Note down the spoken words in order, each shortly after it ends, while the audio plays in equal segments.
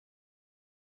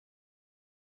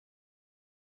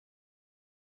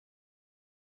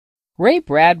Ray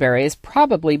Bradbury is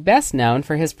probably best known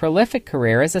for his prolific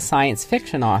career as a science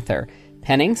fiction author,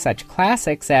 penning such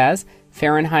classics as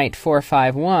Fahrenheit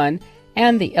 451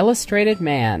 and The Illustrated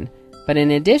Man. But in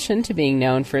addition to being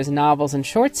known for his novels and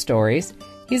short stories,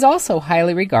 he's also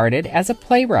highly regarded as a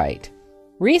playwright.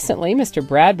 Recently, Mr.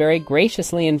 Bradbury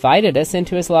graciously invited us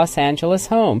into his Los Angeles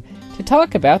home to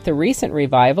talk about the recent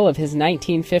revival of his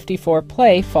 1954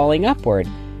 play Falling Upward,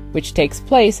 which takes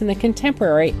place in the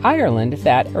contemporary Ireland of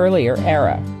that earlier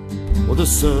era. Oh, the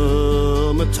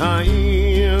summertime,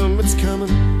 it's coming,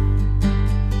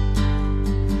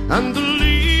 and the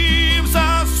leaves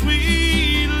are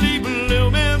sweetly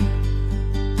blooming,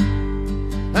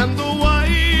 and the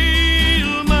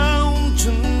wild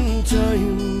mountain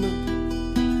thyme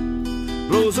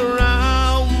blows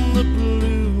around the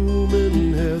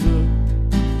blooming heather.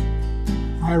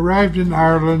 I arrived in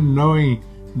Ireland knowing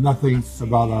nothing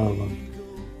about Ireland.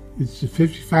 It's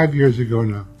 55 years ago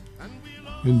now,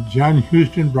 and John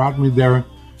Huston brought me there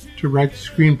to write the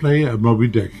screenplay of Moby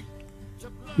Dick.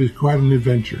 It was quite an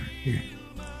adventure. Yeah.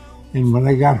 And when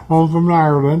I got home from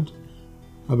Ireland,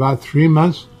 about 3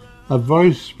 months, a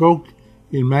voice spoke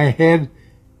in my head,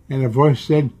 and a voice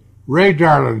said, "Ray,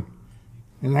 darling."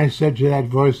 And I said to that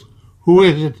voice, "Who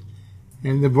is it?"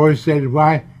 And the voice said,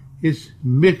 "Why, it's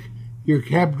Mick, your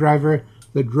cab driver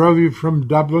that drove you from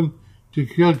Dublin to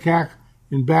Kilcack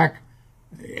and back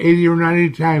 80 or 90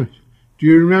 times. Do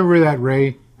you remember that,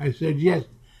 Ray?" I said, "Yes."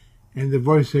 And the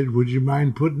voice said, "Would you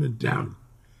mind putting it down?"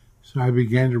 So I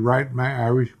began to write my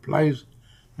Irish plays.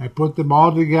 I put them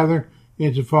all together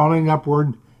into Falling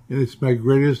Upward, and it's my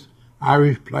greatest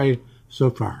Irish play so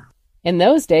far. In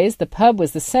those days, the pub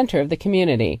was the center of the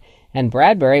community, and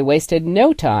Bradbury wasted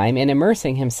no time in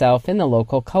immersing himself in the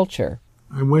local culture.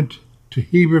 I went to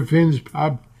Heber Finn's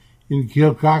pub in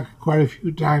Kilcock quite a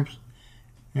few times,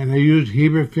 and I used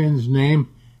Heber Finn's name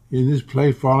in this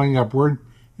play Falling Upward,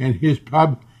 and his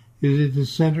pub is at the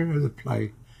center of the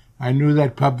play. I knew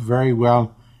that pub very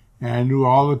well, and I knew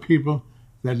all the people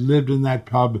that lived in that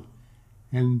pub,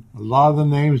 and a lot of the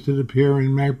names that appear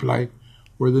in my play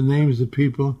were the names of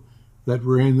people that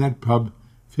were in that pub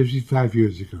 55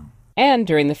 years ago. And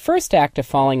during the first act of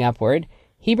Falling Upward,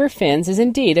 Heber Finn's is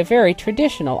indeed a very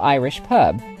traditional Irish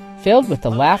pub, filled with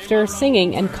the laughter,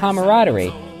 singing, and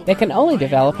camaraderie that can only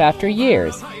develop after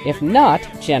years, if not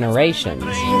generations.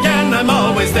 I'm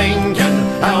always thinking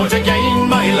how to gain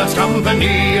my love's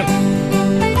company.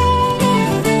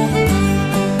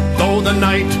 Though the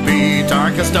night be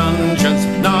dark as dungeons,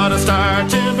 not a star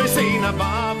to be seen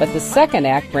above. But the second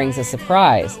act brings a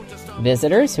surprise.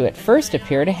 Visitors who at first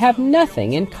appear to have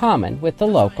nothing in common with the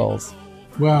locals.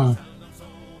 Well,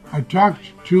 I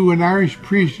talked to an Irish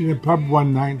priest in a pub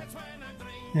one night,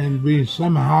 and we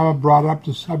somehow brought up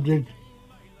the subject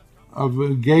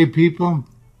of gay people,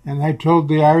 and I told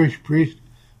the Irish priest,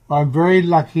 well, I'm very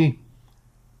lucky.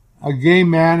 A gay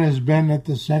man has been at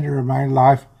the center of my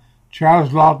life.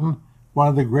 Charles Laughton, one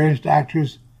of the greatest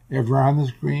actors ever on the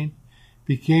screen,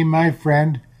 became my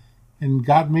friend and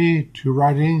got me to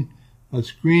writing a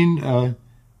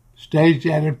stage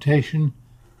adaptation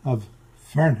of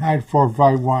Fahrenheit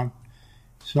 451.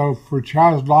 So for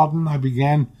Charles Laughton, I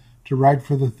began to write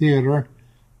for the theater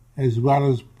as well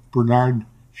as Bernard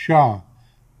Shaw.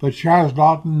 But Charles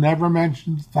Laughton never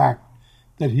mentioned the fact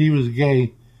that he was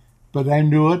gay, but I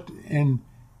knew it, and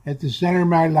at the center of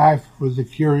my life was the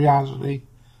curiosity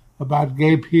about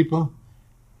gay people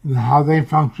and how they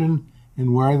functioned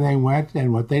and where they went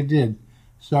and what they did.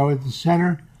 So at the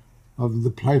center of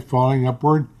the play Falling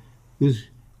Upward, this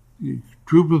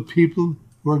group of people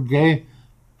who are gay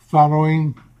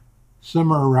following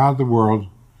somewhere around the world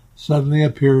suddenly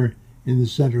appear in the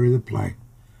center of the play.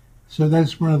 So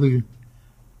that's one of the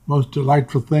most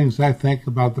delightful things I think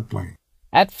about the play.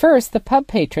 At first, the pub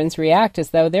patrons react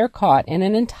as though they're caught in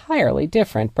an entirely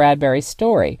different Bradbury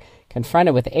story,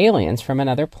 confronted with aliens from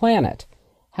another planet.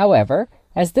 However,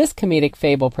 as this comedic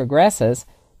fable progresses,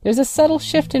 there's a subtle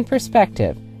shift in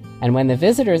perspective, and when the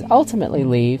visitors ultimately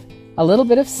leave, a little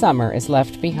bit of summer is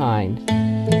left behind.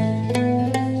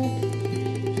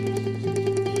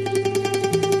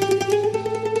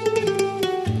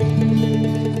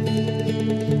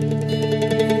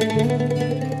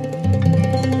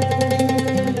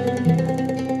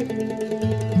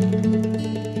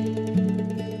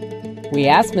 We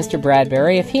asked Mr.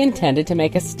 Bradbury if he intended to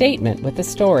make a statement with the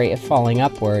story of Falling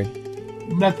Upward.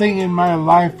 Nothing in my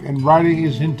life and writing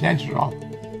is intentional.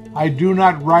 I do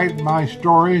not write my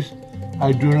stories.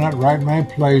 I do not write my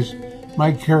plays.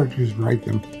 My characters write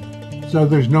them. So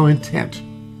there's no intent.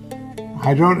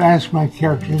 I don't ask my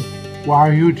characters, why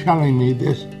are you telling me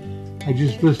this? I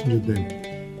just listen to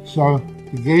them. So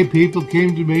The gay people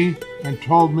came to me and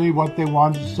told me what they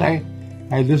wanted to say.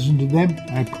 I listened to them,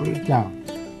 I put it down.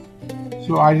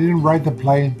 So I didn't write the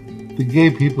play, the gay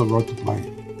people wrote the play.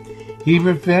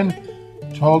 Heber Finn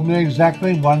told me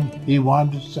exactly what he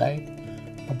wanted to say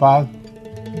about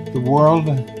the world,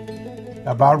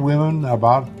 about women,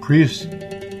 about priests,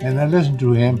 and I listened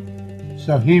to him,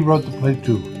 so he wrote the play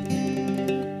too.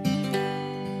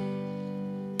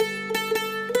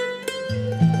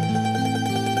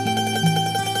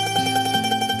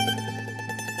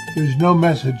 There's no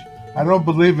message. I don't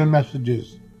believe in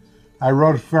messages. I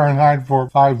wrote Fahrenheit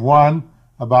 451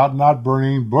 about not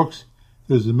burning books.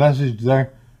 There's a message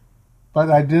there,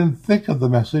 but I didn't think of the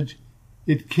message.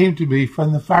 It came to me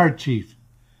from the fire chief.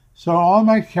 So all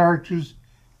my characters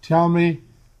tell me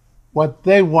what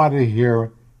they want to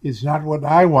hear. It's not what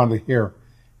I want to hear.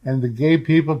 And the gay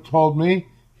people told me,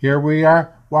 here we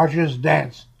are, watch us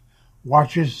dance,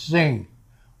 watch us sing,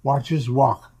 watch us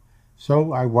walk.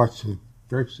 So I watched it.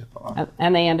 Very simple.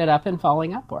 And they ended up in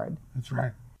Falling Upward. That's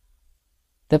right.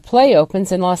 The play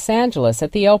opens in Los Angeles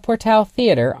at the El Portal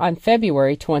Theater on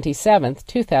February 27,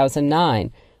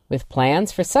 2009, with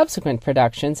plans for subsequent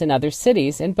productions in other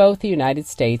cities in both the United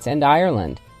States and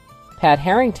Ireland. Pat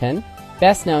Harrington,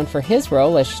 best known for his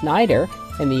role as Schneider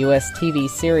in the U.S. TV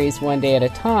series One Day at a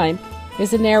Time,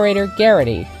 is the narrator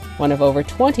Garrity, one of over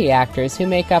 20 actors who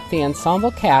make up the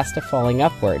ensemble cast of Falling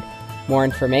Upward. More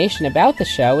information about the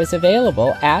show is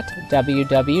available at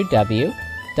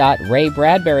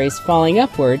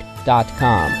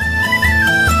www.raybradburysfallingupward.com.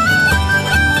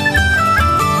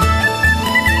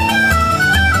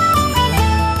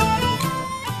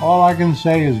 All I can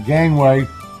say is gangway,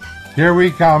 here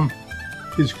we come.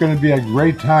 It's going to be a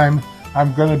great time.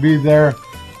 I'm going to be there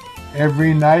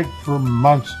every night for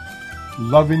months,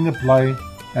 loving the play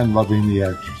and loving the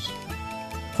actors.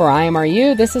 For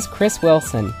IMRU, this is Chris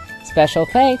Wilson. Special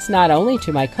thanks not only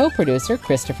to my co-producer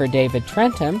Christopher David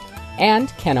Trentham and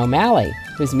Ken O'Malley,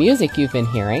 whose music you've been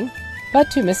hearing, but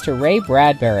to Mr. Ray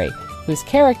Bradbury, whose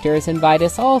characters invite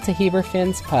us all to Heber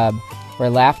Finn's Pub, where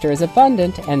laughter is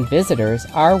abundant and visitors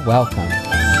are welcome.